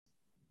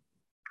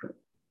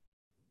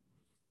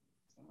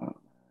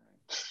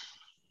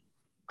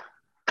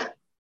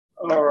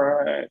All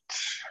right,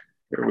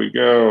 here we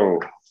go.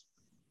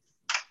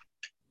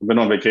 I've been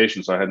on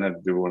vacation, so I hadn't had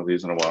to do one of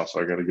these in a while,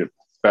 so I got to get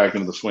back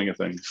into the swing of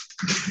things.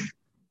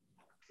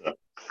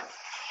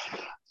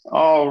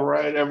 All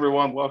right,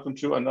 everyone, welcome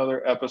to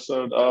another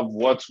episode of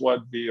What's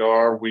What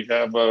VR. We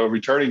have a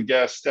returning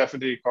guest,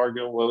 Stephanie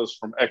Cargill, with us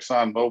from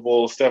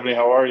ExxonMobil. Stephanie,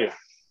 how are you?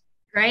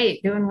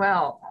 Great, doing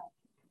well.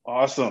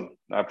 Awesome.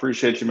 I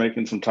appreciate you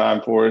making some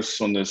time for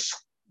us on this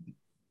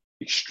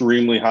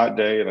extremely hot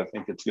day, and I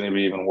think it's going to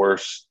be even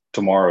worse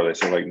tomorrow. They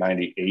say like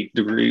 98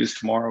 degrees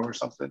tomorrow or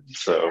something.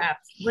 So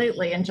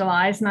Absolutely. And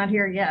July's not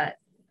here yet.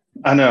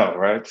 I know,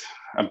 right?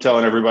 I'm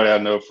telling everybody I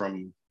know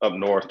from up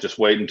north, just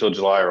wait until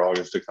July or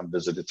August to come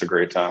visit. It's a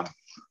great time.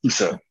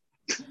 So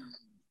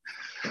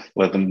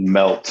let them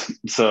melt.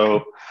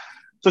 So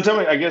tell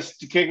me, I guess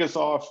to kick us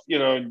off,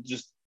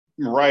 just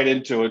right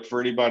into it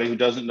for anybody who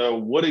doesn't know,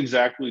 what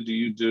exactly do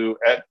you do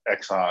at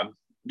Exxon?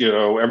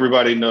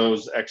 Everybody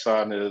knows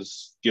Exxon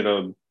is,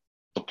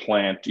 the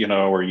plant,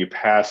 or you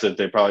pass it,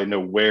 they probably know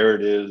where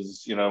it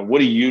is. What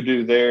do you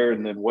do there?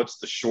 And then what's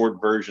the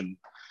short version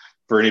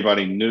for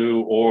anybody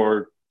new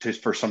or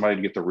just for somebody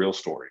to get the real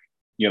story?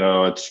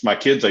 It's my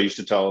kids, I used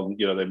to tell them,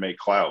 they make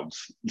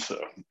clouds.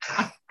 So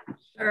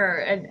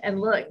Sure.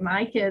 And look,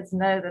 my kids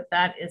know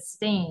that is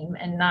steam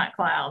and not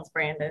clouds,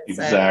 Brandon.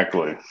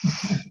 Exactly.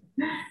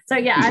 So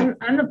yeah,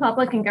 I'm the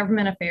public and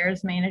government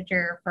affairs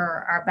manager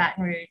for our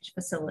Baton Rouge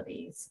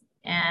facilities.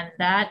 And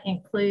that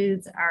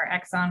includes our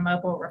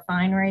ExxonMobil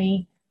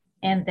refinery.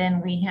 And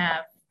then we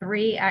have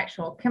three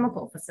actual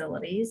chemical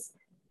facilities.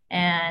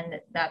 And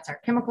that's our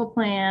chemical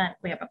plant.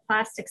 We have a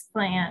plastics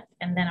plant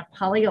and then a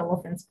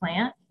polyolefins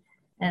plant.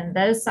 And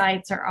those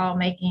sites are all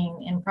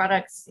making in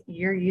products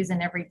you're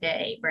using every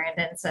day,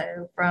 Brandon.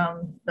 So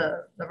from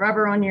the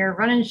rubber on your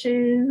running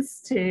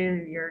shoes to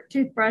your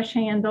toothbrush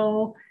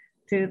handle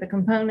to the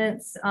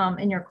components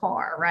in your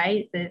car,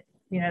 right?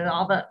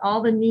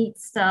 All the neat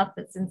stuff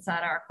that's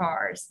inside our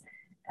cars,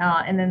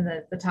 and then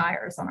the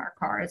tires on our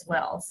car as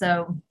well.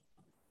 So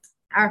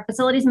our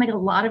facilities make a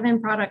lot of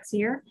end products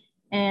here,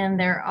 and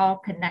they're all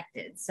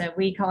connected. So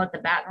we call it the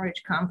Baton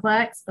Rouge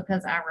complex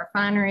because our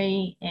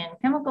refinery and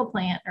chemical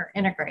plant are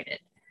integrated.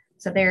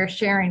 So they're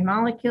sharing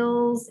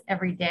molecules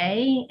every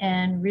day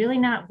and really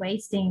not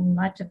wasting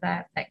much of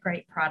that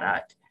great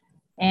product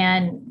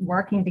and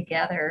working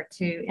together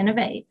to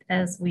innovate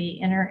as we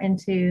enter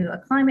into a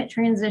climate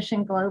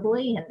transition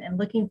globally and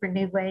looking for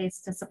new ways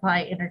to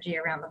supply energy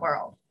around the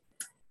world.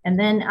 And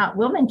then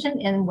we'll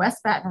mention in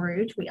West Baton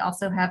Rouge, we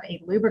also have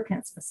a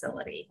lubricants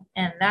facility.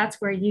 And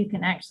that's where you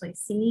can actually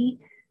see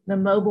the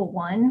Mobil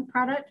 1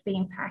 product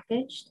being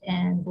packaged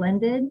and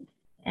blended.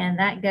 And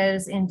that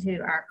goes into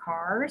our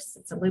cars.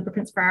 It's a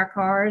lubricants for our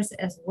cars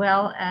as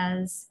well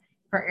as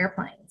for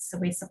airplanes. So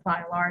we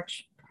supply a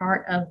large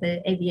part of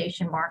the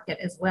aviation market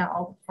as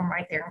well from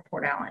right there in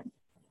Port Allen.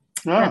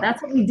 Oh. So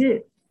that's what we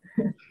do.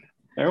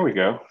 There we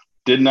go.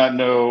 Did not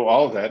know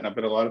all of that. And I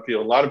bet a lot of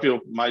people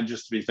might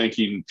just be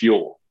thinking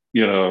fuel,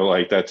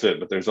 like that's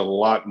it, but there's a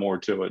lot more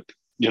to it,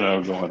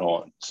 going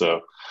on. So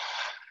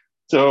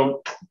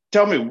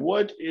tell me,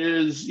 what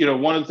is,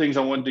 one of the things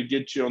I wanted to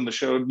get you on the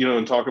show,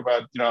 and talk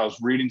about, I was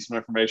reading some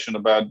information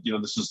about,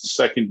 this is the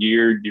second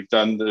year you've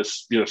done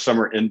this,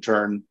 summer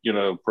intern,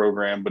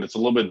 program, but it's a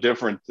little bit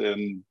different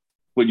than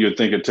what you would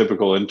think a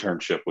typical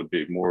internship would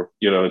be. More,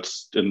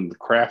 it's in the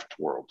craft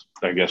world,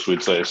 I guess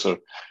we'd say. So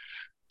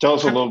tell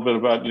us a little bit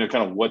about,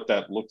 kind of what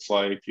that looks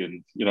like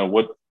and,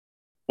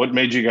 what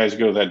made you guys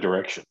go that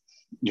direction,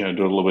 do it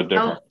a little bit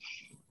different.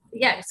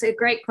 Yeah, it's a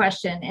great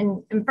question.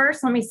 And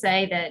first, let me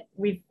say that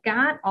we've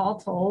got all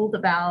told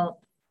about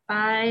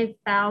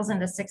 5,000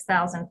 to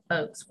 6,000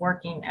 folks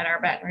working at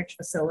our Baton Rouge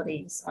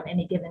facilities on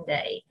any given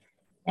day.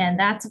 And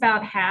that's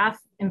about half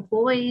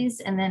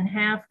employees and then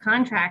half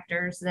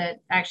contractors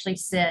that actually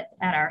sit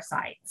at our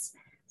sites.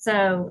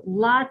 So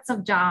lots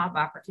of job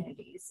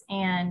opportunities.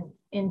 And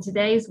in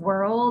today's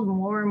world,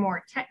 more and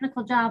more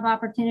technical job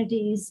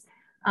opportunities,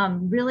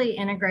 really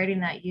integrating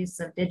that use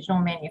of digital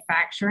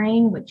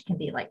manufacturing, which can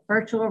be like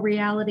virtual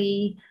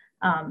reality,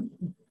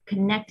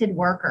 connected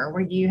worker,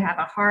 where you have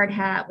a hard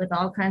hat with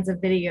all kinds of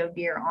video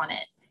gear on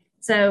it.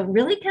 So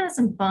really kind of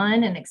some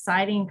fun and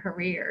exciting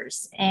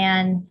careers.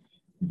 And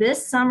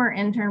this summer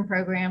intern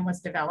program was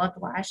developed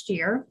last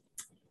year,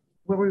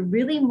 where we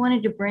really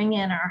wanted to bring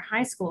in our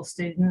high school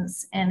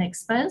students and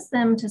expose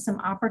them to some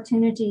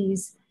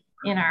opportunities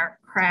in our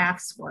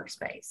crafts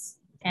workspace.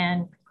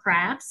 And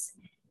crafts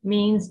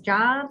means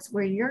jobs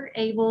where you're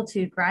able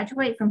to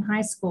graduate from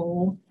high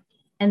school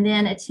and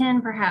then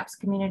attend perhaps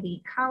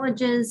community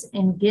colleges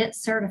and get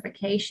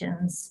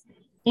certifications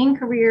in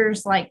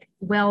careers like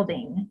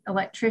welding,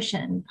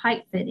 electrician,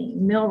 pipe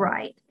fitting,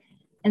 millwright.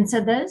 And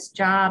so those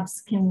jobs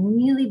can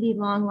really be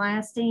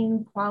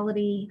long-lasting,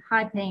 quality,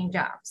 high-paying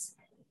jobs.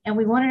 And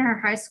we wanted our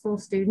high school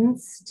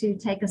students to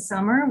take a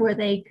summer where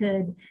they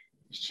could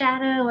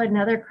shadow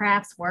another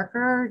crafts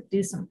worker,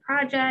 do some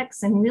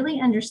projects, and really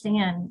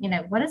understand,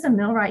 what does a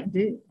millwright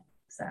do?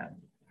 So.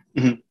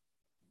 Mm-hmm.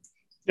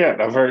 Yeah,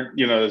 I've heard,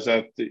 is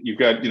that you've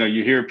got,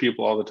 you hear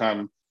people all the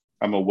time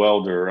I'm a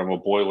welder, I'm a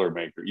boiler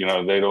maker.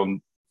 They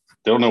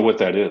don't know what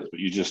that is, but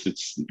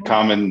it's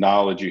common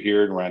knowledge. You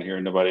hear it around here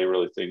and nobody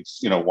really thinks,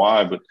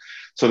 why. But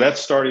so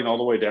that's starting all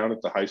the way down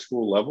at the high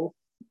school level.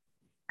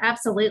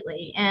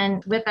 Absolutely.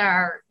 And with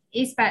our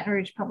East Baton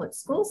Rouge public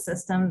school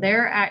system,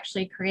 they're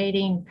actually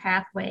creating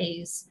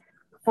pathways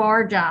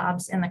for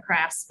jobs in the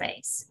craft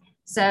space.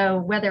 So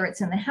whether it's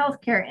in the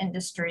healthcare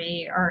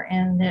industry or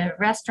in the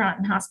restaurant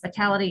and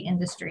hospitality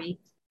industry,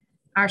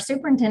 our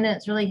superintendent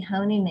is really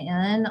honing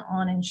in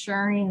on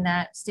ensuring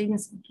that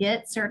students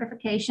get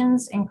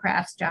certifications in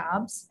crafts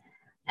jobs,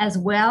 as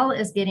well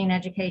as getting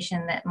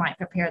education that might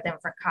prepare them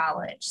for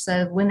college.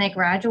 So when they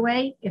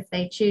graduate, if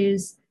they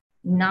choose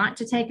not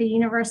to take a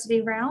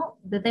university route,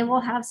 that they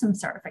will have some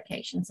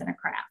certifications in a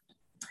craft.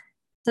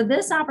 So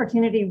this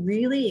opportunity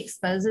really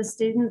exposes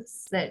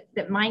students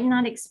that might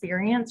not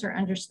experience or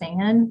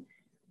understand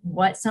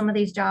what some of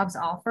these jobs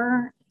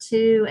offer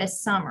to a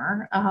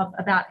summer of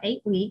about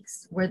 8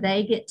 weeks where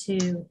they get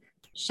to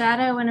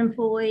shadow an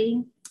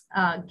employee,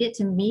 get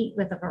to meet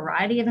with a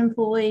variety of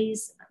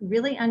employees,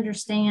 really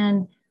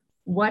understand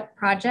what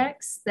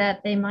projects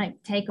that they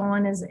might take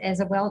on as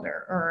a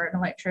welder or an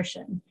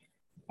electrician.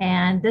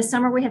 And this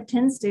summer we have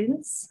 10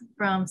 students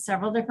from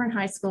several different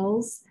high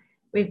schools.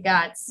 We've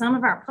got some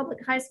of our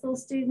public high school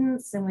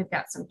students and we've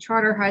got some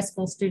charter high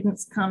school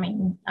students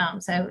coming.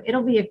 So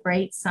it'll be a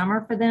great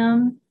summer for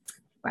them.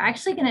 We're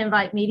actually going to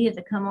invite media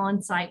to come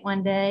on site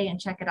one day and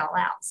check it all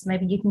out. So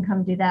maybe you can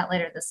come do that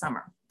later this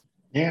summer.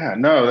 Yeah,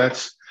 no,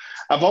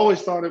 I've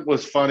always thought it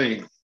was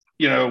funny.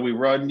 We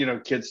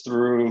run, kids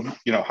through,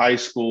 high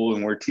school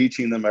and we're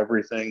teaching them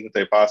everything that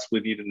they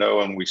possibly need to know.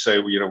 And we say,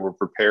 we're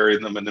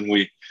preparing them. And then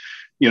we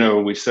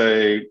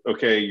say,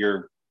 okay,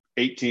 you're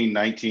 18,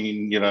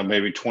 19,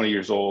 maybe 20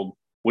 years old.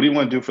 What do you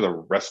want to do for the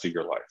rest of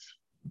your life?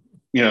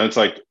 It's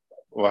like,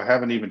 well, I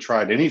haven't even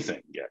tried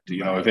anything yet.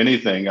 If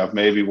anything, I've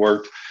maybe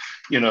worked,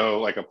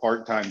 like a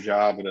part-time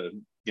job at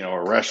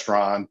a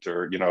restaurant,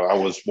 or, I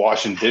was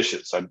washing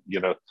dishes.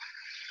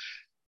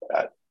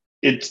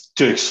 It's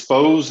to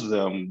expose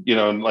them,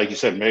 like you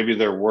said, maybe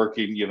they're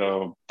working,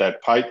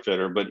 that pipe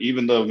fitter, but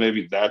even though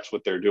maybe that's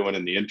what they're doing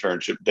in the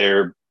internship,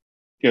 they're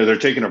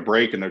taking a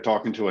break and they're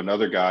talking to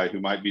another guy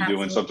who might be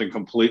doing something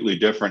completely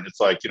different.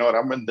 It's like,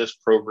 I'm in this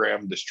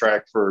program, this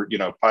track for,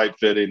 pipe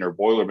fitting or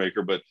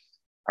Boilermaker, but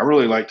I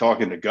really like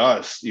talking to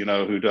Gus,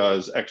 who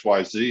does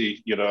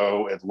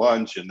XYZ, at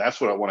lunch. And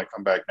that's what I want to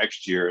come back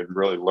next year and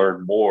really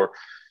learn more.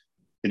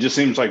 It just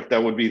seems like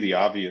that would be the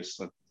obvious,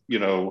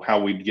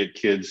 how we'd get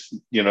kids,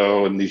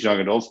 and these young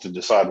adults to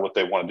decide what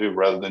they want to do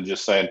rather than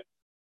just saying,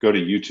 go to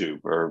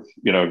YouTube or,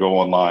 go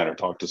online or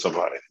talk to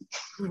somebody.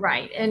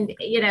 Right. And,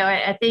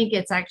 I think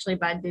it's actually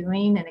by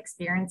doing and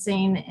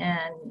experiencing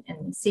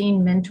and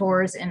seeing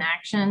mentors in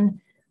action,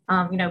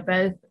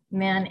 both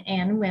men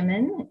and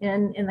women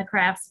in the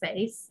craft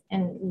space,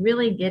 and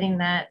really getting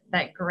that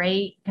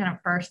great kind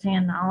of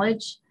firsthand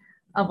knowledge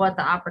of what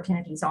the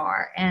opportunities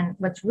are. And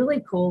what's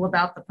really cool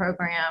about the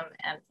program,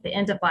 at the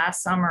end of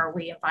last summer,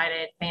 we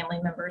invited family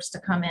members to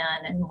come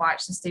in and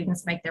watch the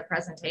students make their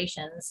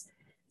presentations.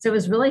 So it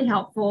was really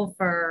helpful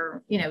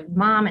for,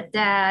 mom and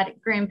dad,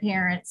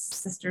 grandparents,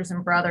 sisters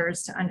and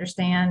brothers to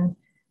understand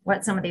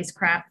what some of these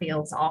craft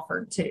fields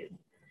offered too.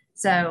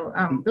 So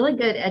really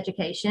good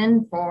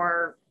education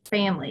for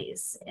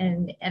families.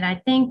 And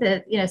I think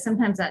that,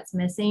 sometimes that's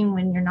missing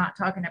when you're not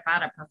talking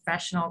about a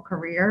professional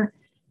career.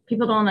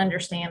 People don't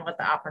understand what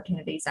the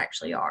opportunities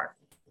actually are.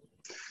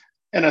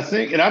 And I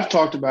think, and I've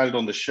talked about it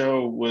on the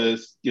show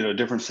with,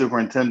 different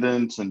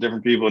superintendents and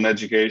different people in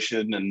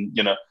education. And,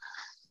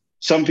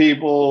 some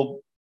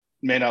people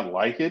may not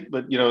like it,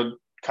 but,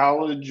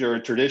 college or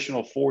a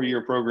traditional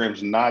 4-year program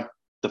is not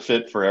the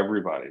fit for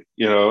everybody,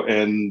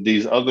 and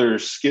these other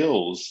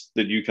skills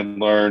that you can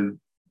learn,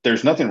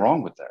 there's nothing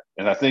wrong with that.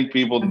 And I think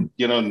people,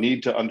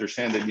 need to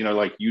understand that,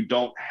 like you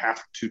don't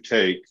have to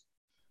take,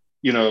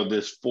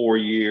 this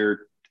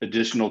 4-year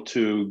additional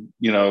to,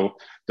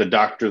 the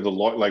doctor, the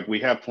law. Like we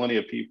have plenty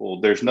of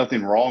people, there's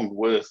nothing wrong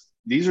with,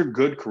 these are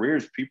good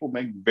careers. People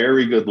make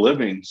very good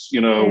livings,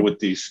 with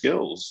these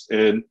skills.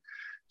 And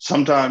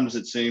sometimes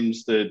it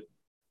seems that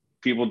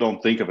people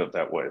don't think of it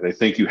that way. They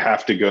think you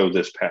have to go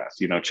this path,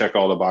 check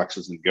all the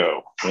boxes and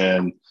go.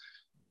 And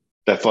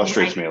that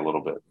frustrates me a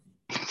little bit.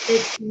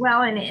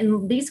 Well, and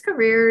in these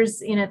careers,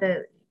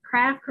 the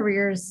craft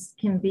careers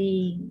can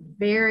be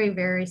very,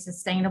 very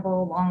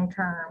sustainable,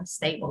 long-term,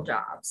 stable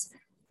jobs.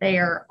 They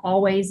are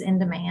always in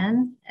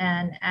demand.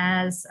 And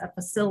as a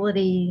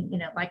facility,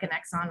 like an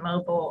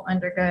ExxonMobil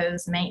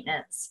undergoes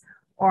maintenance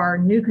or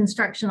new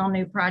construction on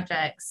new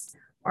projects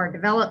or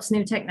develops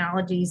new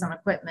technologies on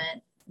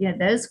equipment,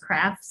 those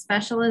craft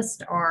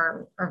specialists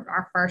are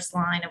our first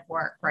line of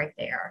work right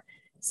there.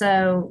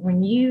 So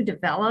when you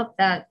develop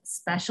that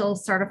special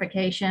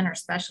certification or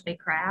specialty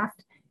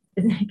craft,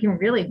 it can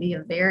really be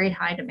a very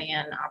high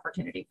demand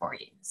opportunity for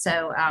you.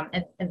 So,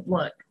 and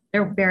look,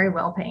 they're very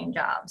well paying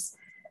jobs.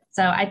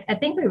 So I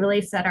think we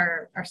really set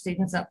our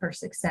students up for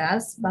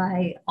success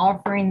by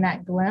offering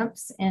that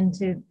glimpse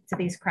into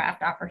these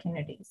craft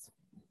opportunities.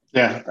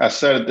 Yeah, I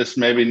said it. This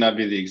maybe not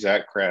be the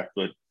exact craft,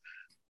 but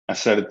I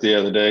said it the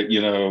other day.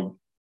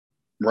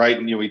 Right?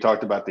 And we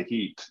talked about the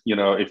heat.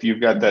 If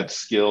you've got that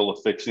skill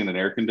of fixing an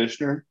air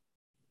conditioner,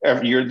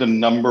 you're the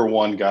number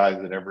one guy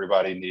that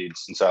everybody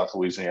needs in South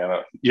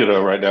Louisiana.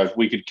 Right now,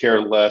 we could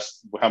care less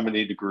how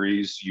many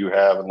degrees you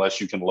have unless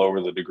you can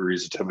lower the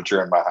degrees of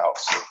temperature in my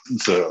house.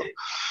 So,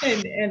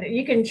 and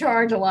you can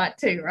charge a lot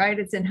too, right?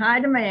 It's in high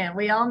demand.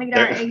 We all need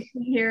our there, AC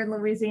here in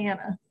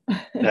Louisiana.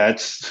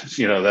 that's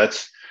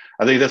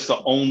I think that's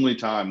the only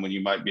time when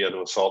you might be able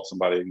to assault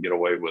somebody and get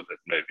away with it,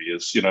 maybe,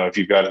 is if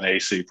you've got an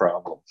AC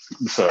problem.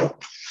 So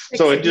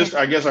it just,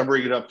 I guess I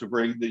bring it up to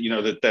bring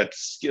that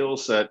skill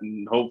set,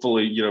 and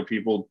hopefully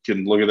people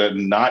can look at that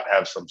and not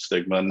have some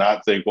stigma and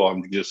not think, well,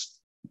 I'm just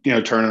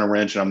turning a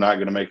wrench and I'm not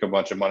going to make a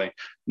bunch of money.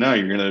 No,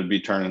 you're going to be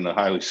turning a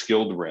highly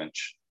skilled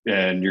wrench,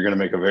 and you're going to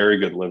make a very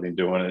good living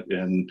doing it.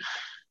 And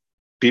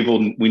people,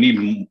 we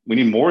need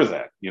more of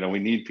that. We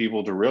need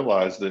people to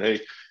realize that,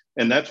 hey.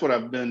 And that's what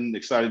I've been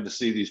excited to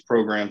see, these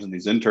programs and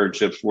these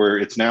internships where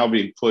it's now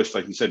being pushed,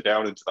 like you said,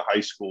 down into the high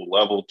school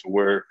level, to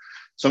where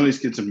some of these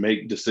kids can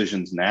make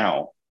decisions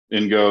now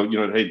and go,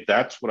 hey,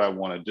 that's what I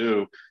want to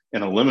do,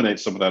 and eliminate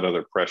some of that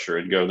other pressure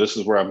and go, this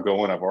is where I'm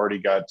going. I've already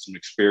got some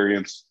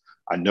experience.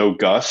 I know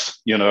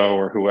Gus,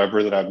 or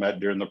whoever that I've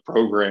met during the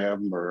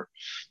program, or,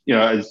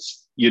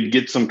 you'd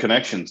get some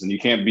connections, and you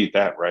can't beat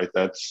that, right?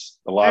 That's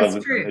a lot of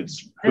it.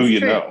 It's who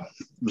you know.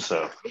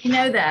 So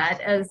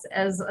that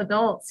as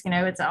adults,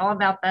 it's all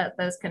about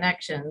those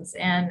connections.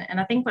 And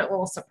I think what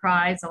will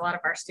surprise a lot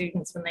of our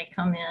students when they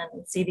come in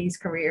and see these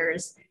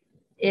careers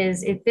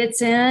is it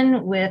fits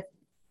in with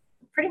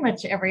pretty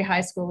much every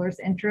high schooler's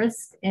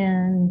interest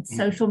in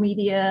social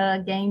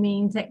media,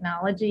 gaming,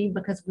 technology,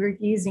 because we're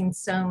using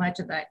so much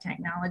of that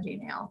technology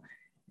now.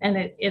 And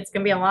it's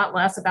going to be a lot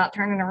less about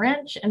turning a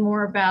wrench and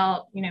more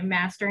about,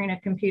 mastering a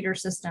computer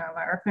system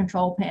or a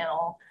control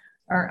panel,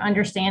 or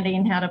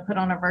understanding how to put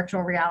on a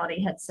virtual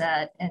reality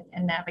headset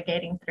and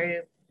navigating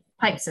through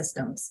pipe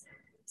systems.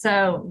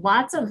 So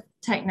lots of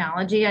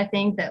technology, I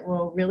think, that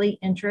will really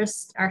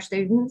interest our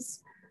students.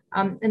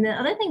 And the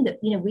other thing that,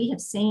 we have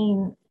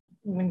seen,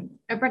 when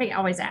everybody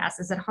always asks,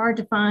 is it hard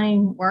to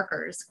find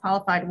workers,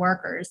 qualified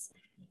workers?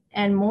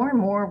 And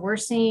more, we're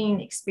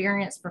seeing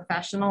experienced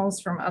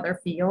professionals from other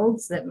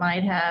fields that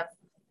might have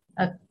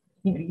a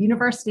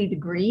university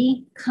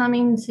degree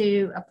coming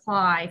to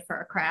apply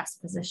for a crafts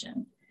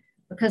position,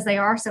 because they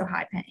are so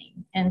high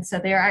paying. And so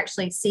they're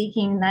actually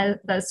seeking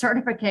those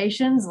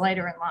certifications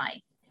later in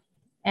life.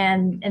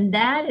 And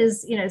that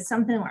is,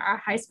 something where our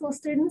high school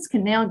students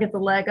can now get the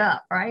leg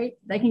up, right?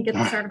 They can get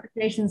the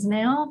certifications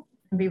now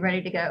and be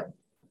ready to go.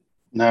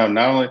 No,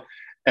 not only,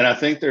 and I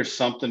think there's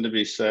something to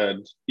be said.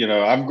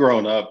 I've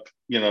grown up,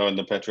 in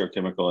the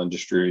petrochemical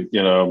industry.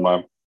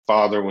 My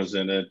father was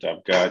in it.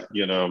 I've got,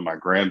 my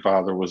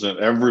grandfather was in it.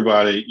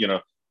 Everybody,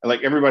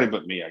 like everybody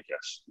but me, I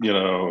guess,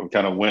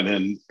 kind of went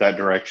in that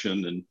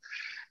direction.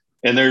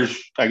 And there's,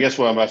 I guess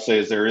what I'm about to say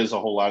is there is a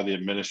whole lot of the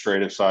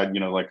administrative side,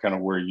 like kind of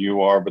where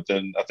you are. But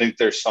then I think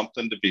there's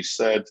something to be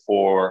said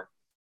for,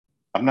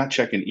 I'm not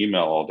checking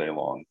email all day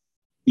long.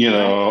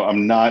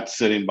 I'm not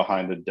sitting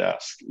behind a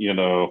desk.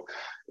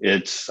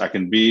 I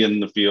can be in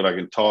the field, I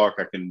can talk,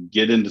 I can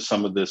get into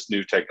some of this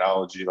new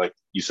technology, like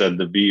you said,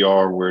 the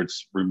VR, where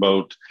it's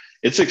remote.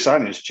 It's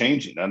exciting, it's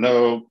changing. I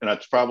know, and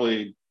that's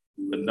probably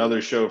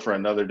another show for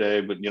another day,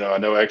 but I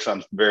know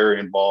Exxon's very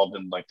involved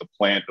in like the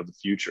plant of the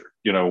future.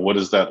 What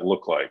does that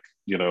look like,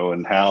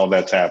 and how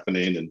that's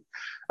happening. And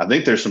I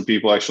think there's some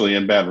people actually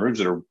in Baton Rouge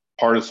that are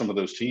part of some of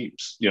those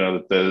teams,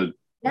 that the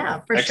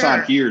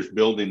Exxon here is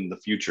building the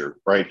future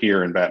right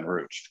here in Baton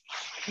Rouge.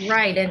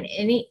 Right. And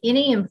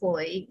any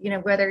employee,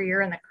 whether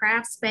you're in the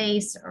craft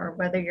space or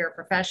whether you're a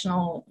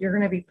professional, you're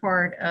going to be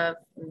part of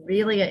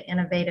really an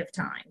innovative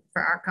time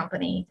for our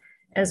company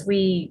as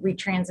we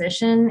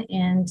transition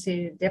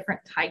into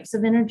different types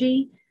of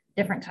energy,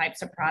 different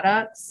types of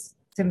products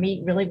to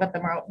meet really what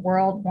the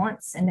world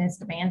wants and is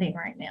demanding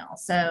right now.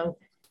 So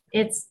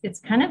it's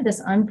kind of this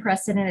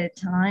unprecedented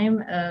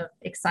time of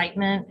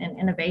excitement and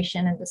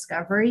innovation and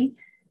discovery.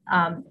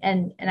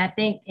 And I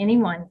think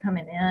anyone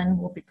coming in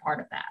will be part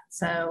of that.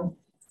 So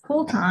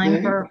cool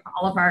time for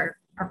all of our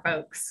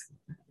folks.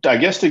 I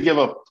guess to give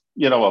a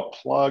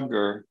plug,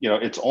 or,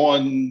 it's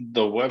on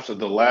the website.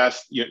 The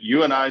last,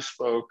 you and I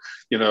spoke,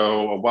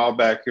 a while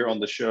back here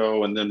on the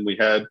show. And then we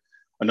had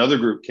another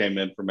group came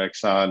in from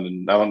Exxon,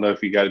 and I don't know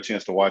if you got a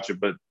chance to watch it,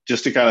 but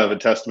just to kind of a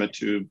testament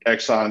to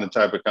Exxon and the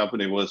type of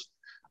company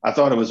I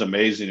thought it was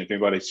amazing. If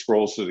anybody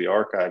scrolls through the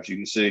archives, you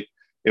can see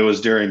it was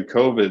during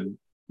COVID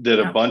that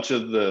a bunch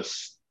of the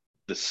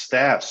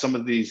staff, some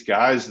of these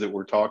guys that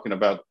we're talking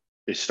about,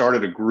 they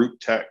started a group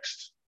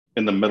text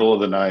in the middle of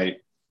the night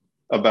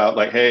about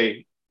like,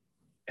 hey,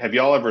 have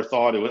y'all ever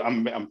thought it was,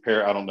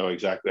 I don't know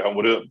exactly how,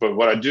 but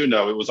what I do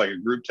know, it was like a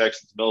group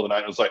text in the middle of the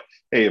night. It was like,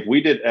 hey, if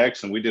we did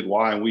X and we did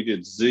Y and we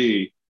did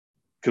Z,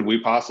 could we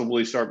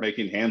possibly start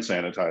making hand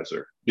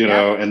sanitizer,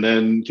 and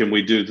then can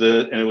we do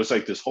this? And it was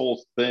like this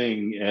whole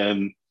thing.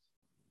 And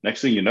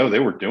next thing you know, they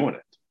were doing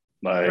it.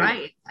 Like,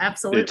 Right.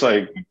 Absolutely. it's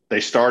like they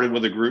started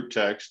with a group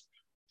text,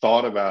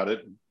 thought about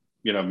it.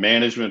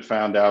 Management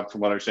found out,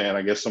 from what I'm saying,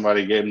 I guess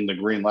somebody gave them the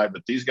green light,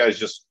 but these guys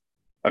just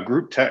a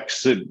group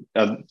text.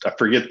 I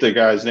forget the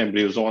guy's name, but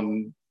he was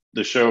on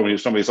the show and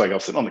somebody's like, I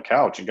was sitting on the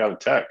couch and got a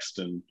text,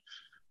 and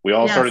we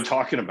all Yes. started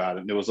talking about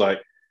it. And it was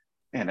like,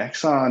 man,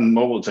 Exxon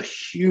Mobil is a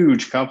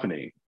huge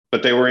company,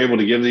 but they were able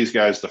to give these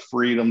guys the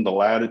freedom, the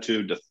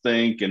latitude to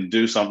think and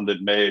do something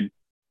that made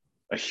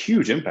a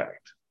huge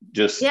impact.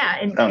 Just, Yeah,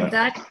 I don't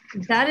know.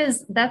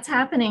 that's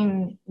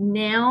happening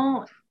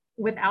now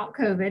without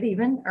COVID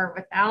even, or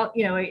without,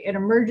 an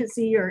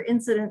emergency or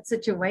incident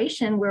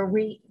situation where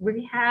we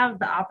have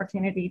the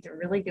opportunity to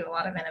really do a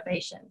lot of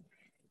innovation.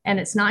 And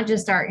it's not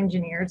just our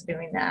engineers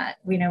doing that.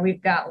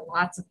 We've got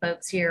lots of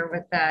folks here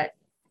with that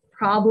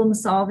problem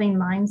solving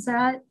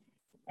mindset.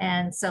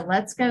 And so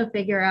let's go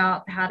figure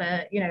out how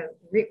to,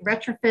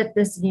 retrofit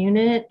this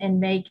unit and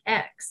make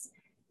X.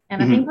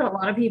 And I think what a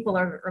lot of people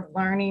are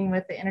learning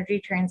with the energy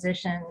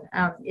transition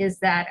is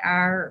that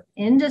our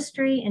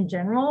industry in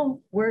general,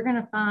 we're going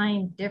to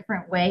find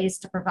different ways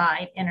to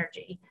provide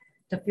energy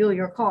to fuel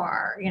your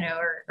car,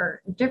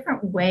 or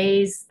different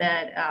ways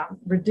that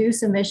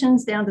reduce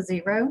emissions down to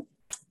zero.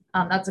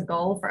 That's a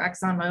goal for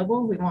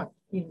ExxonMobil. We want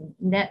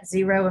net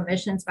zero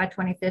emissions by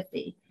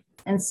 2050.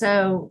 And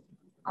so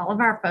all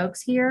of our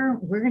folks here,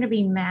 we're going to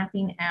be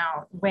mapping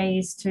out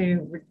ways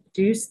to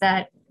reduce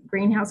that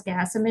greenhouse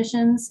gas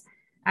emissions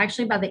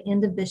actually by the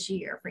end of this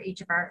year for each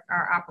of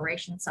our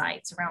operation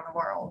sites around the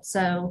world.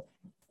 So,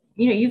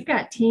 you've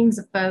got teams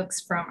of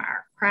folks from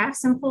our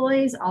crafts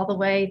employees all the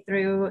way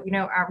through,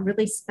 our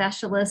really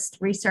specialist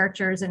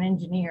researchers and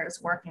engineers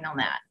working on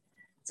that.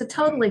 It's a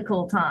totally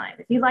cool time.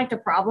 If you like to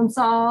problem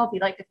solve, you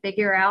like to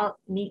figure out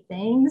neat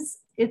things,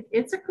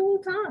 it's a cool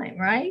time,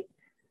 right?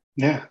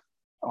 Yeah.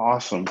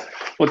 Awesome.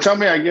 Well, tell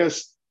me, I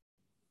guess,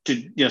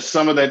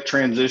 some of that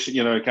transition,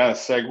 it kind of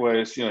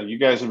segues, you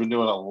guys have been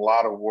doing a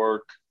lot of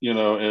work,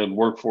 in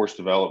workforce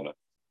development.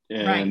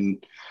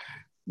 And,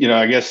 right.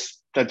 I guess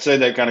I'd say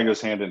that kind of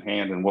goes hand in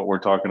hand in what we're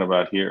talking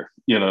about here,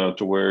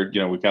 to where,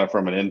 we kind of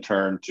from an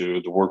intern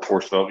to the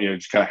workforce development,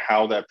 just kind of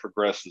how that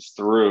progresses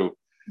through.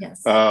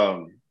 Yes.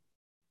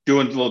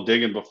 Doing a little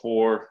digging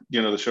before,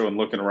 the show and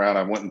looking around,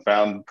 I went and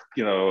found,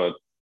 a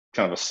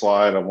kind of a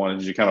slide. I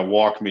wanted you to kind of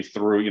walk me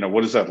through,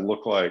 what does that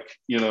look like,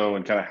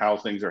 and kind of how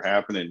things are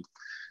happening.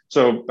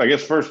 So I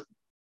guess first,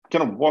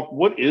 kind of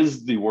what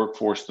is the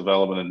workforce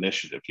development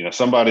initiative?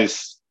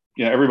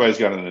 Everybody's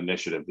got an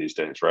initiative these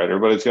days, right?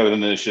 Everybody's got an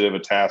initiative, a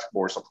task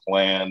force, a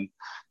plan.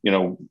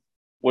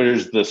 Where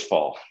does this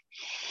fall?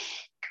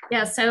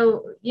 Yeah,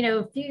 so,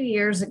 a few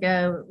years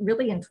ago,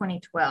 really in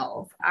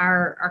 2012,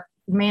 our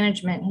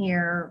management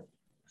here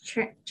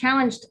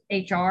challenged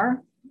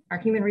HR, our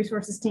human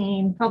resources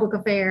team, public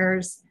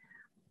affairs,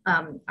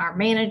 our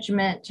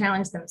management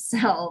challenged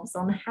themselves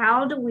on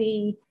how do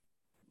we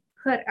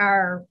put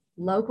our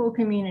local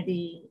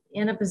community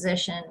in a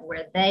position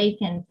where they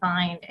can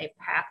find a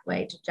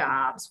pathway to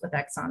jobs with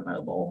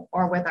ExxonMobil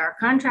or with our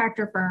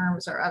contractor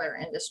firms or other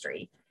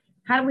industry.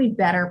 How do we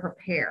better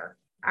prepare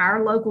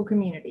our local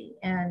community?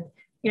 And,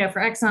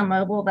 for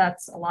ExxonMobil,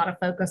 that's a lot of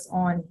focus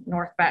on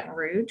North Baton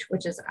Rouge,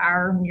 which is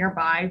our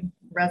nearby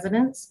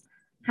residents.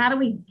 How do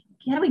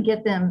we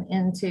get them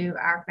into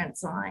our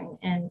fence line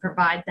and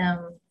provide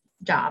them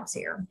jobs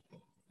here?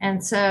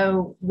 And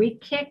so we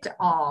kicked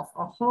off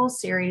a whole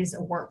series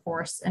of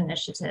workforce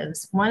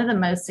initiatives. One of the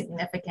most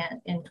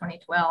significant in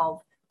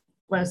 2012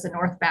 was the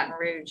North Baton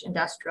Rouge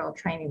Industrial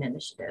Training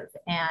Initiative.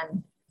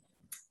 And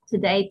to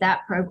date,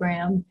 that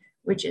program,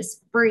 which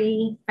is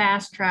free,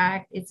 fast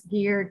track, it's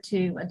geared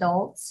to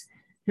adults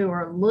who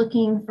are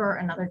looking for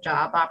another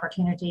job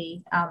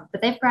opportunity,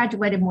 but they've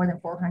graduated more than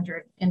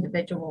 400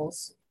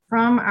 individuals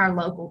from our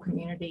local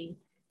community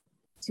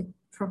to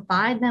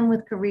provide them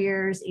with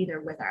careers, either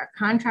with our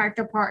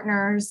contractor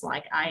partners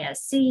like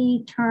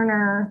ISC,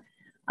 Turner,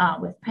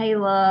 with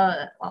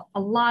Payla, a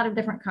lot of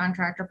different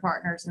contractor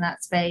partners in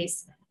that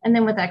space, and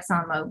then with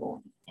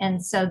ExxonMobil.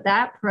 And so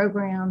that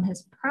program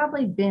has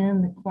probably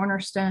been the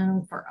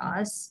cornerstone for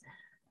us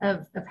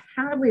of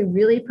how do we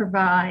really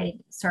provide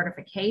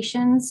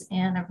certifications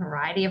in a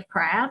variety of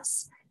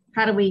crafts?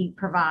 How do we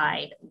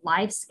provide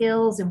life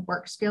skills and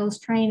work skills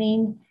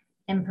training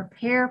and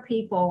prepare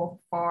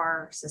people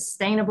for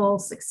sustainable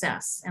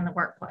success in the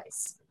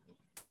workplace?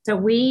 So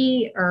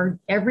we are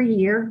every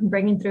year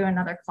bringing through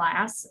another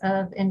class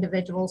of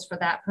individuals for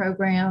that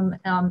program.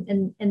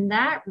 And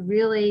that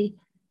really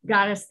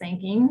got us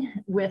thinking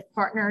with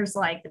partners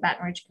like the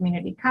Baton Rouge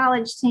Community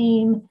College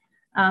team,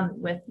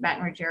 with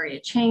Baton Rouge Area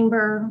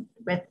Chamber,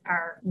 with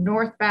our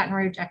North Baton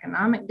Rouge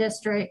Economic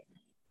District.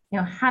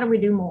 How do we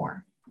do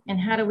more? And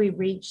how do we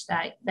reach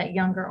that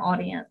younger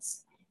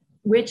audience?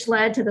 Which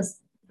led to the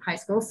high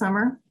school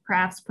summer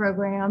crafts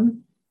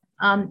program.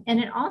 And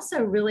it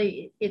also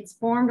it's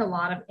formed a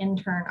lot of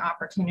intern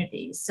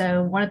opportunities.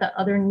 So one of the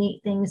other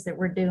neat things that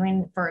we're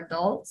doing for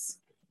adults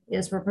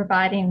is we're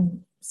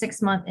providing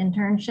 6-month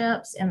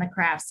internships in the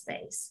craft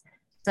space.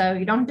 So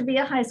you don't have to be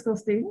a high school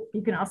student.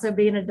 You can also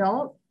be an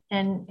adult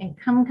and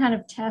come kind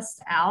of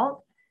test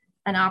out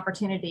an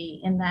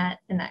opportunity in that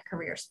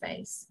career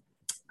space.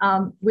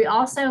 We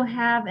also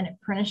have an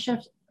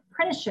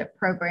apprenticeship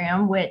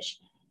program, which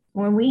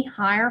when we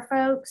hire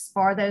folks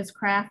for those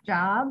craft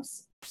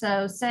jobs,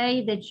 so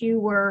say that you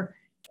were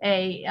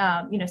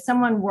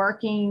someone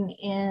working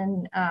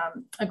in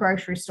a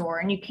grocery store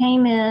and you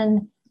came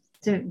in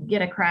to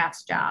get a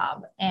crafts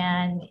job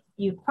and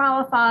you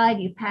qualified,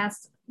 you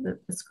passed the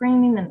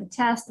screening and the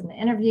test and the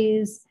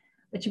interviews,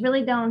 but you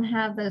really don't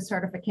have those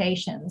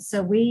certifications.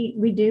 So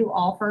we do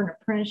offer an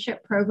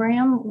apprenticeship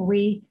program where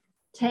we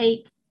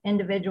take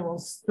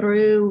individuals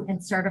through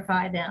and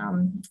certify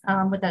them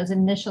with those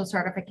initial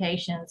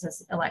certifications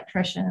as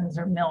electricians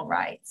or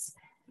millwrights.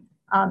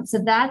 So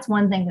that's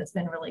one thing that's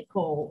been really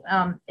cool.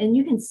 And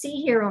you can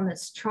see here on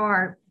this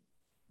chart,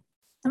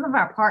 some of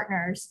our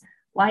partners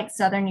like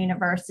Southern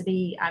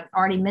University, I've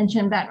already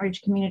mentioned Baton Rouge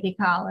Community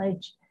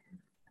College.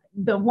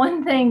 The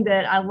one thing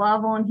that I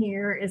love on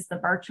here is the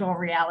virtual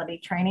reality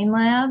training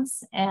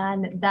labs.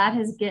 And that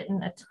has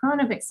gotten a ton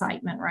of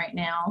excitement right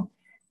now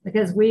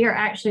because we are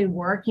actually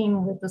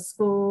working with the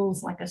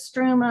schools like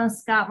Estruma,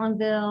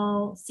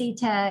 Scotlandville,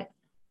 CTEC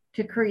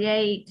to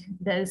create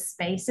those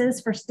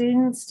spaces for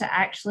students to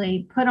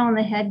actually put on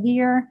the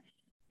headgear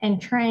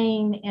and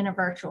train in a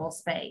virtual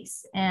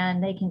space.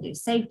 And they can do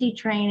safety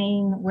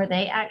training where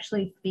they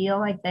actually feel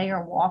like they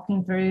are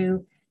walking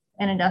through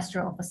an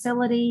industrial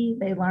facility.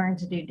 They learn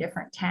to do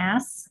different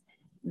tasks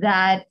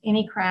that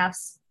any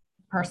crafts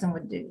person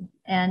would do.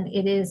 And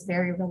it is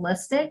very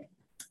realistic.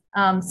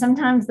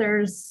 Sometimes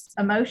there's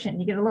emotion.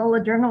 You get a little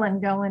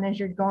adrenaline going as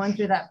you're going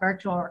through that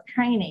virtual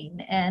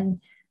training.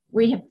 And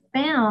we have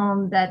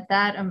found that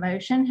that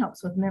emotion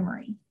helps with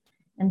memory.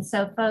 And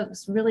so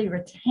folks really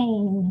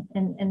retain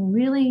and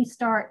really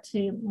start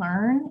to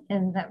learn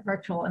in that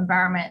virtual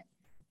environment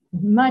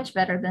much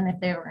better than if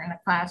they were in a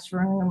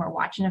classroom or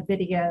watching a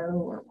video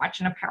or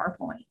watching a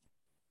PowerPoint.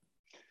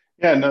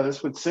 Yeah, no,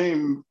 this would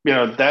seem,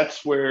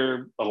 that's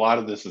where a lot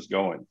of this is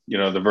going.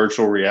 The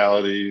virtual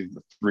reality,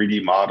 the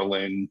 3D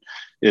modeling,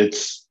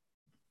 it's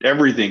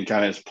everything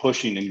kind of is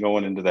pushing and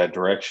going into that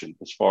direction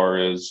as far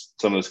as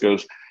some of this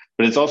goes.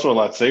 But it's also a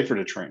lot safer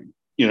to train,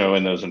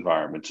 in those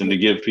environments and to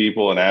give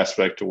people an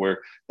aspect to where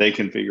they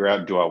can figure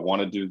out, do I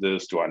want to do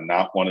this? Do I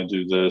not want to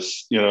do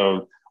this?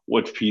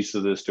 Which piece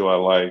of this do I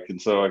like?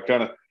 And so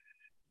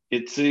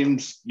it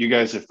seems you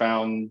guys have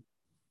found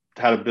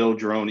how to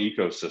build your own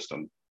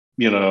ecosystem,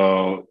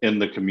 in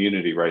the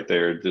community right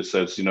there. This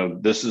says,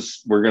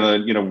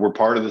 we're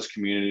part of this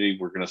community.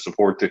 We're going to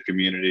support the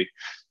community.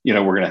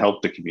 We're going to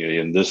help the community.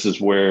 And this is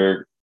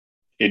where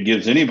it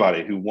gives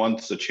anybody who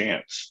wants a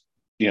chance,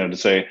 to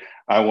say,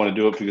 I want to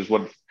do it.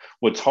 Because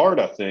what's hard,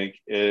 I think,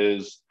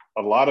 is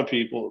a lot of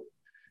people,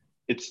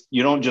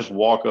 you don't just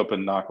walk up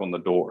and knock on the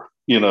door,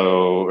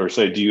 or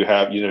say, do you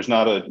have, there's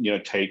not a,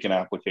 take an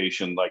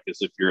application like as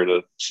if you're at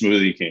a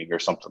Smoothie King or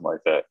something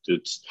like that.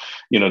 It's,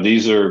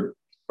 these are,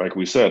 like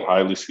we said,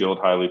 highly skilled,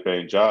 highly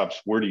paying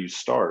jobs. Where do you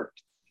start?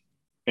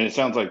 And it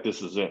sounds like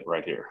this is it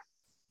right here.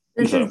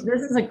 This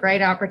is a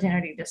great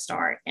opportunity to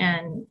start.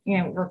 And,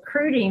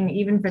 recruiting,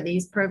 even for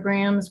these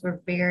programs,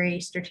 we're very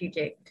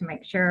strategic to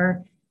make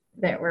sure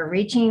that we're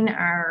reaching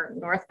our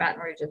North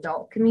Baton Rouge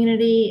adult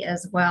community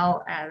as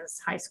well as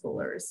high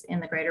schoolers in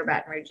the greater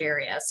Baton Rouge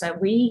area. So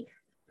we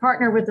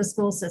partner with the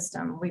school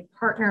system. We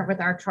partner with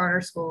our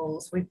charter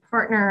schools. We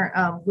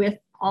partner with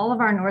all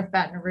of our North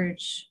Baton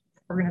Rouge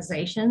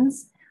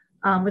organizations,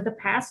 with the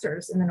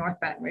pastors in the North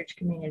Baton Rouge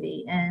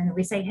community. And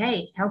we say,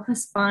 hey, help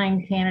us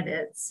find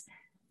candidates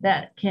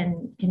that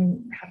can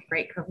have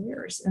great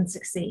careers and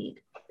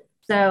succeed.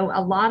 So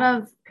a lot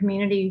of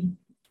community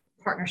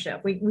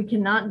partnership. We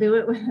cannot do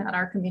it without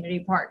our community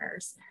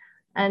partners.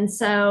 And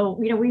so,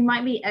 we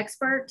might be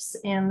experts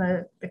in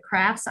the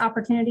crafts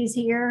opportunities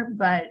here,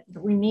 but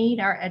we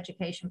need our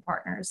education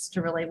partners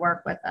to really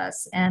work with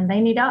us, and they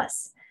need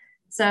us.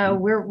 So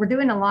we're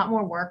doing a lot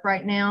more work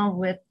right now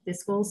with the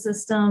school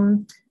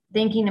system,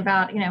 thinking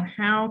about,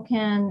 how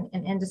can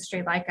an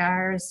industry like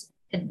ours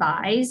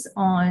advise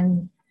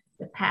on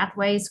the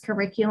pathways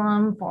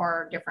curriculum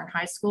for different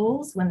high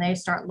schools when they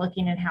start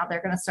looking at how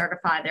they're going to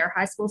certify their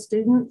high school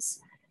students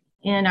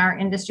in our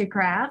industry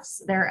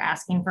crafts. They're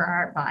asking for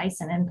our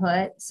advice and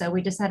input. So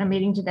we just had a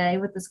meeting today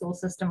with the school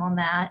system on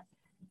that.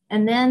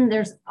 And then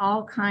there's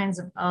all kinds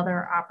of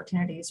other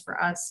opportunities for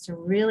us to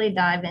really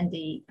dive in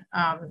deep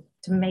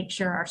to make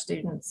sure our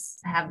students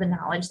have the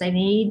knowledge they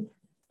need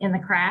in the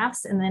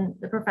crafts and then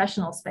the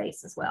professional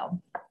space as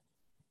well.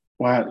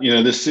 Wow.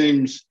 This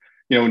seems,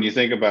 when you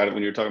think about it,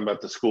 when you're talking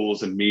about the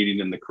schools and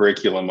meeting and the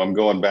curriculum, I'm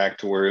going back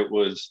to where it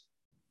was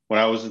when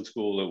I was in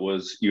school. It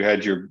was, you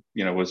had your,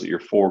 was it your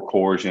 4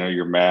 cores,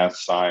 your math,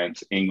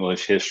 science,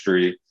 English,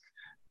 history.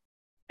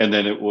 And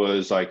then it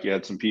was like, you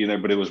had some P in there,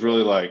 but it was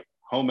really like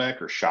home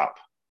ec or shop,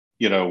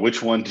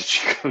 which one did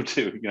you go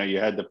to? You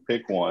had to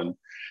pick one.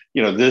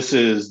 This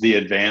is the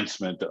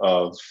advancement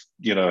of,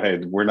 hey,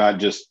 we're not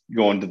just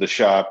going to the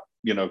shop,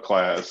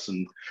 class.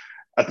 And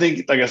I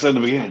think, like I said in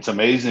the beginning, it's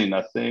amazing.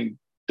 I think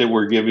that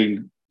we're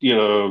giving,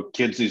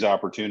 kids these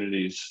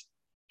opportunities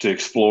to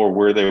explore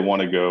where they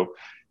want to go.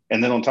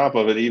 And then on top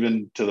of it,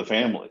 even to the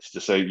families to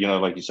say, you know,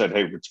 like you said,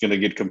 hey, it's going to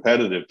get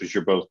competitive because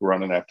you're both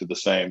running after the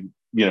same,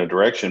 you know,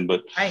 direction.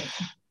 But Right.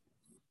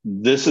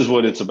 this is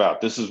what it's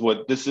about. This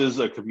is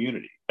a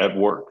community at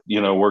work,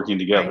 you know, working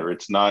together. Right.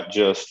 It's not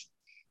just,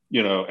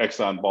 you know,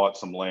 Exxon bought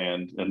some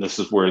land and this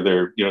is where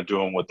they're, you know,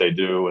 doing what they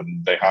do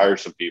and they hire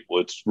some people.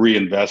 It's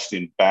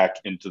reinvesting back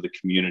into the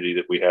community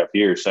that we have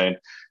here, saying,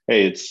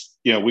 hey, it's,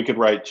 you know, we could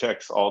write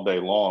checks all day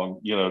long,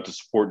 you know, to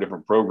support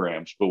different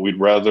programs, but we'd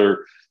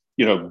rather,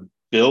 you know,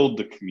 build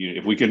the community.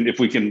 If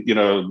we can, you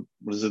know,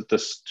 what is it,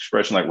 this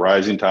expression, like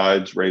rising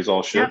tides raise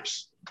all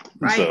ships? Yep.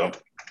 Right. So,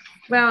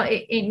 well,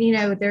 you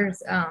know,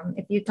 there's,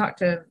 if you talk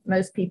to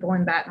most people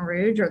in Baton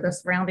Rouge or the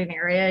surrounding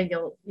area,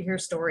 you'll hear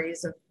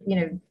stories of, you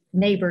know,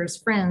 neighbors,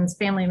 friends,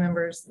 family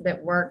members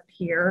that worked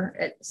here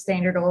at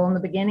Standard Oil in the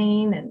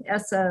beginning and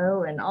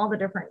Esso and all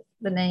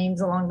the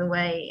names along the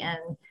way.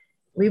 And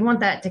we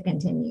want that to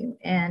continue.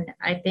 And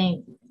I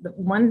think the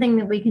one thing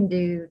that we can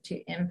do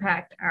to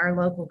impact our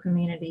local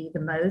community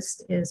the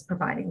most is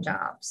providing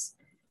jobs.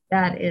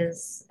 That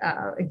is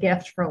a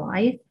gift for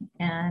life,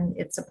 and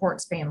it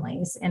supports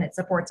families and it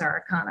supports our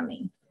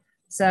economy.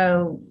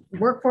 So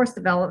workforce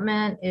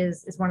development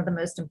is one of the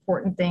most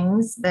important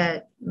things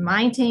that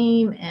my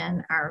team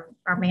and our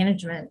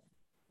management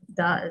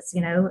does,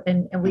 you know,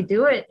 and we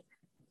do it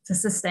to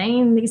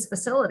sustain these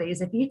facilities.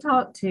 If you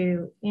talk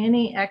to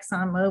any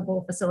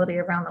ExxonMobil facility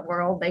around the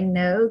world, they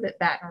know that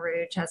Baton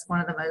Rouge has one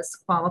of the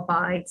most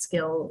qualified,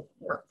 skilled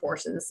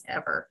workforces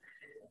ever.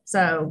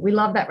 So we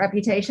love that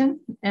reputation,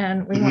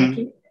 and we want to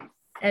keep it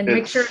and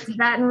make sure it's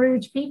Baton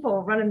Rouge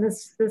people running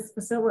this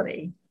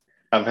facility.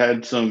 I've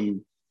had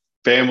some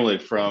family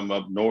from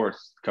up north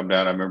come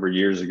down. I remember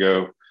years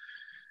ago,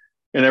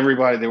 and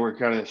everybody, they were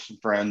kind of some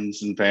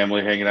friends and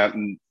family hanging out,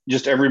 and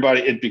just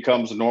everybody, it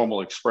becomes a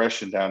normal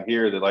expression down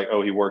here that like,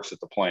 oh, he works at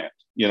the plant,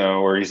 you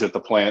know, or he's at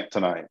the plant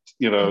tonight,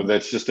 you know,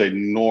 that's just a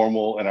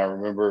normal. And I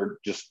remember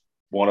just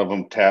one of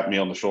them tapped me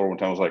on the shoulder one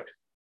time. I was like,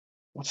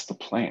 what's the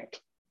plant?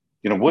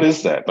 You know, what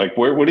is that? Like,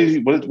 what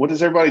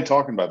is everybody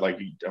talking about? Like,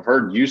 I've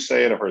heard you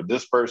say it. I've heard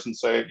this person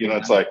say it. You know,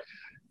 it's like,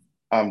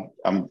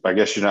 I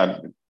guess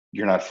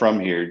you're not from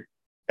here.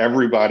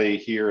 Everybody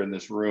here in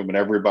this room and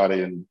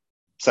everybody in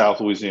South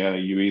Louisiana,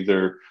 you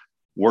either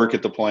work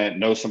at the plant,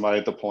 know somebody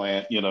at the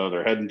plant, you know,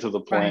 they're heading to the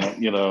plant, right.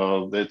 You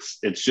know, it's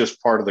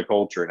just part of the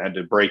culture, and I had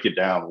to break it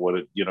down,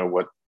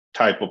 what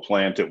type of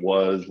plant it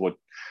was, what,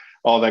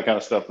 all that kind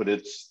of stuff. But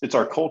it's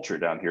our culture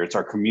down here. It's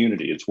our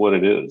community. It's what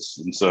it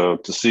is. And so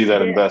to see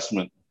that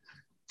investment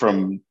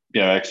from,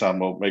 you know,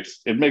 ExxonMobil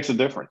makes a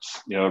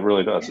difference. You know, it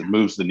really does. Yeah. It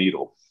moves the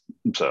needle.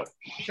 So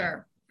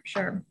sure.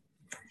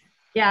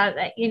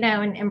 Yeah, you know,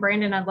 and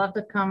Brandon, I'd love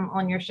to come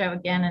on your show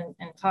again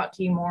and talk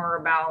to you more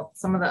about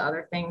some of the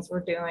other things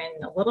we're doing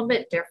a little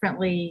bit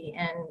differently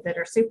and that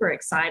are super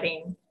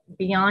exciting.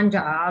 Beyond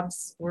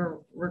jobs, we're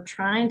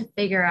trying to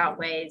figure out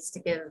ways to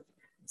give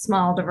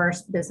small,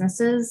 diverse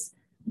businesses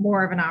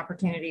more of an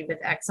opportunity with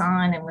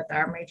Exxon and with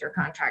our major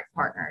contract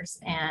partners.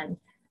 And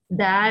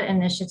that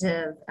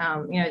initiative,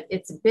 you know,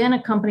 it's been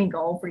a company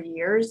goal for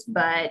years,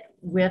 but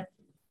with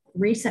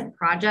recent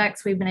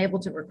projects we've been able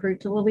to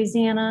recruit to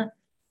Louisiana,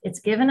 it's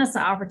given us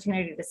the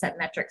opportunity to set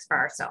metrics for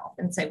ourselves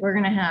and say, we're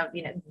going to have,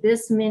 you know,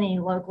 this many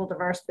local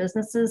diverse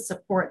businesses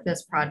support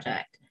this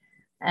project.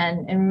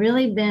 And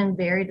really been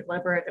very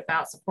deliberate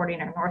about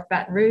supporting our North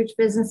Baton Rouge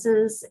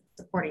businesses,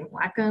 supporting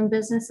Black-owned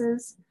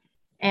businesses.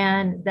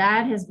 And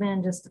that has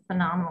been just a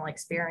phenomenal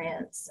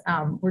experience.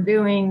 We're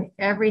doing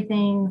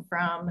everything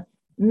from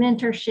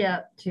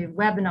mentorship to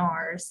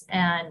webinars.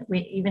 And we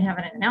even have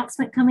an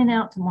announcement coming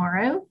out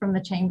tomorrow from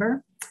the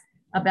Chamber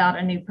about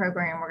a new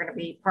program we're going to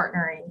be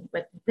partnering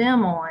with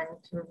them on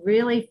to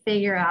really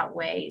figure out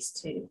ways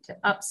to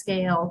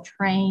upscale,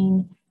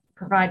 train,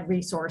 provide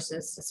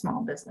resources to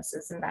small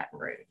businesses in Baton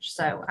Rouge.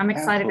 So I'm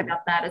excited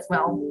about that as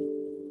well.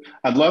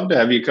 I'd love to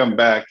have you come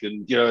back.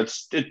 And, you know,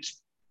 it's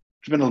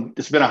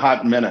been a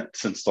hot minute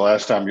since the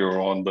last time you were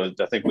on, but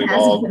I think we've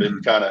all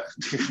been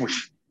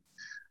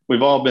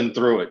we've all been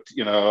through it.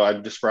 You know, I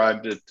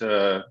described it,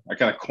 I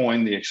kind of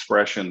coined the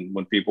expression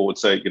when people would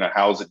say, you know,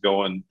 how's it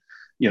going?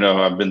 You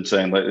know, I've been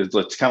saying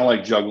it's kind of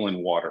like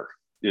juggling water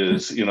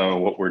is, you know,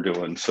 what we're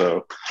doing.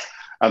 So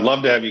I'd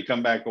love to have you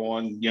come back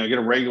on, you know, get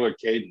a regular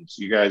cadence.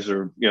 You guys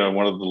are, you know,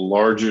 one of the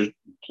larger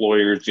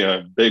employers, you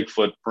know, big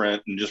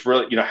footprint, and just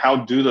really, you know, how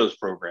do those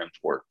programs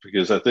work?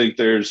 Because I think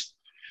there's,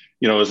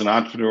 you know, as an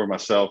entrepreneur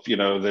myself, you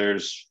know,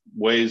 there's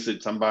ways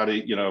that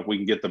somebody, you know, if we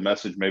can get the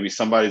message, maybe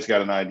somebody's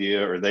got an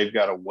idea or they've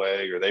got a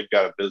way or they've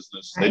got a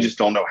business. Right. They just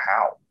don't know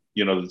how.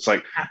 You know, it's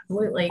like,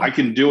 absolutely, I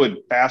can do it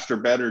faster,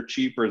 better,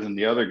 cheaper than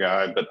the other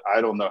guy, but I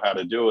don't know how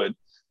to do it.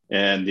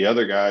 And the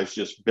other guy's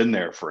just been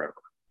there forever.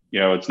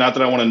 You know, it's not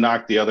that I want to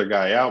knock the other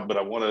guy out, but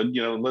I want to,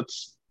 you know,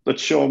 let's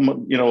show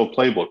them, you know, a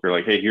playbook or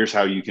like, hey, here's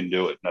how you can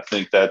do it. And I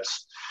think that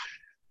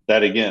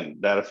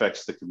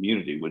affects the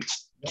community, which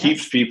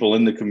keeps people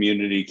in the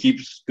community,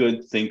 keeps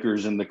good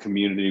thinkers in the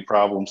community,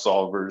 problem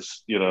solvers.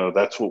 You know,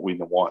 that's what we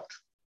want.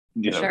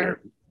 You know,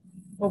 sure.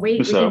 Well,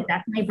 we So can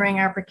definitely bring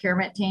our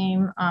procurement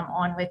team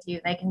on with you.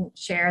 They can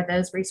share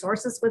those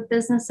resources with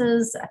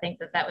businesses. I think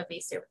that would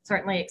be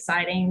certainly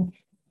exciting.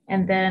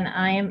 And then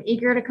I am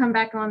eager to come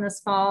back on this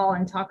fall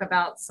and talk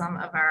about some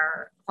of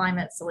our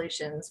climate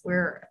solutions.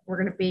 We're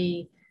going to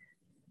be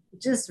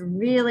just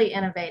really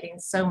innovating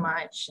so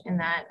much in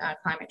that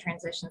climate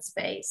transition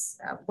space.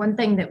 One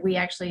thing that we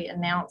actually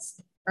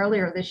announced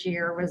earlier this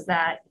year was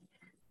that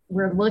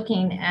we're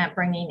looking at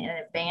bringing an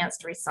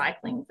advanced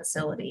recycling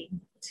facility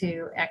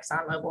to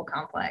ExxonMobil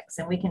complex.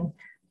 And we can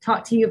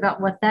talk to you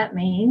about what that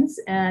means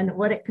and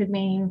what it could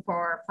mean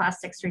for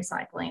plastics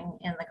recycling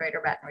in the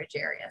greater Baton Rouge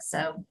area.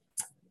 So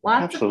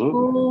lots of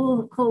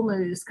cool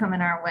news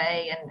coming our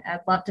way. And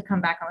I'd love to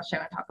come back on the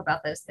show and talk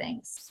about those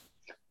things.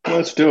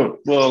 Let's do it.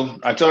 Well,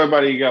 I tell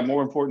everybody you got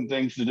more important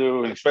things to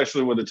do, and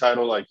especially with a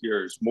title like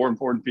yours, more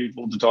important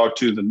people to talk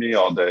to than me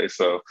all day.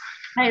 So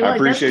hey, look, I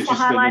appreciate you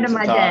spending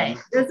some time.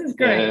 This is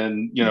great.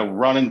 And,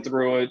 running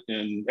through it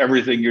and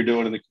everything you're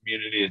doing in the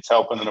community. It's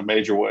helping in a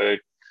major way.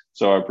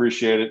 So I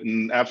appreciate it.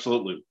 And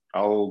absolutely,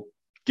 I'll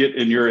get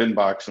in your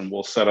inbox and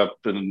we'll set up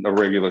a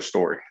regular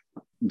story.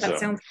 That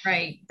sounds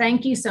great.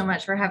 Thank you so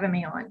much for having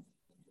me on.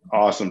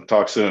 Awesome.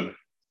 Talk soon.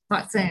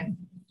 Talk soon.